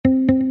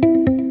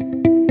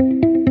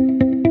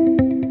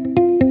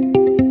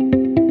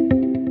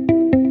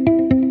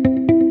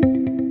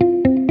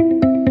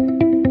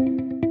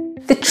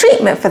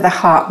treatment for the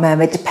heart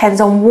murmur depends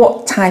on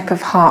what type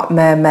of heart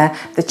murmur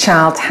the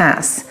child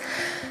has.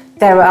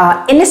 There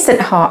are innocent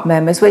heart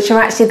murmurs, which are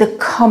actually the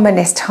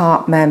commonest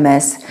heart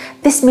murmurs.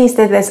 This means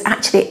that there's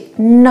actually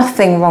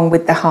nothing wrong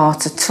with the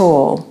heart at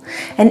all.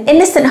 An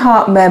innocent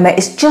heart murmur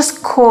is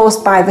just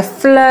caused by the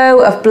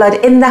flow of blood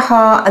in the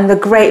heart and the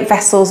great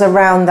vessels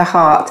around the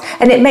heart,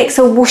 and it makes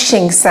a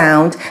whooshing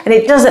sound, and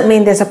it doesn't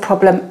mean there's a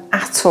problem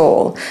at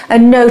all,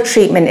 and no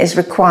treatment is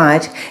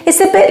required.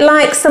 It's a bit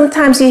like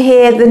sometimes you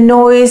hear the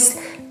noise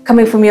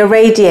coming from your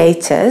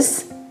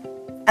radiators,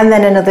 and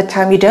then another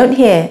time you don't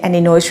hear any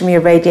noise from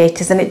your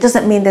radiators, and it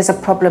doesn't mean there's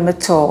a problem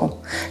at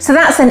all. So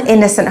that's an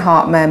innocent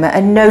heart murmur,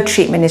 and no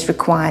treatment is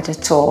required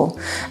at all.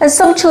 And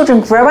some children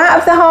grow out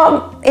of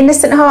the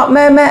innocent heart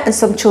murmur, and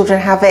some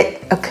children have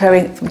it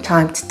occurring from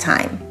time to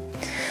time.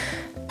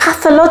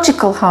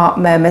 Pathological heart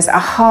murmurs are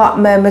heart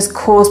murmurs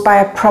caused by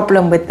a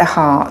problem with the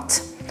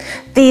heart.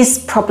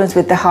 These problems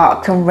with the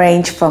heart can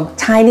range from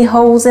tiny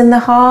holes in the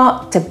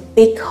heart to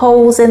big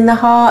holes in the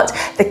heart.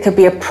 There could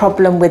be a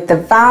problem with the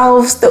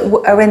valves that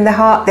are in the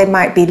heart. They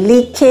might be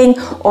leaking,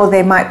 or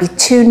they might be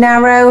too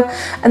narrow.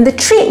 And the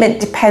treatment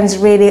depends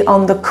really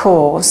on the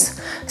cause.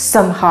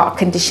 Some heart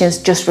conditions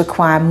just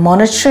require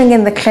monitoring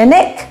in the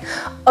clinic.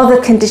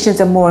 Other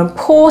conditions are more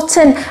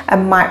important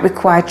and might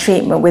require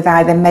treatment with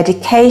either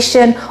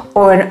medication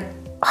or a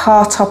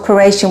heart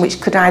operation, which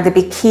could either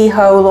be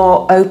keyhole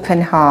or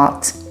open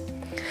heart.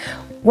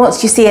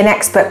 Once you see an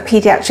expert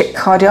paediatric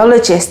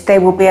cardiologist, they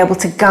will be able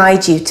to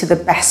guide you to the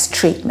best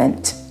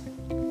treatment.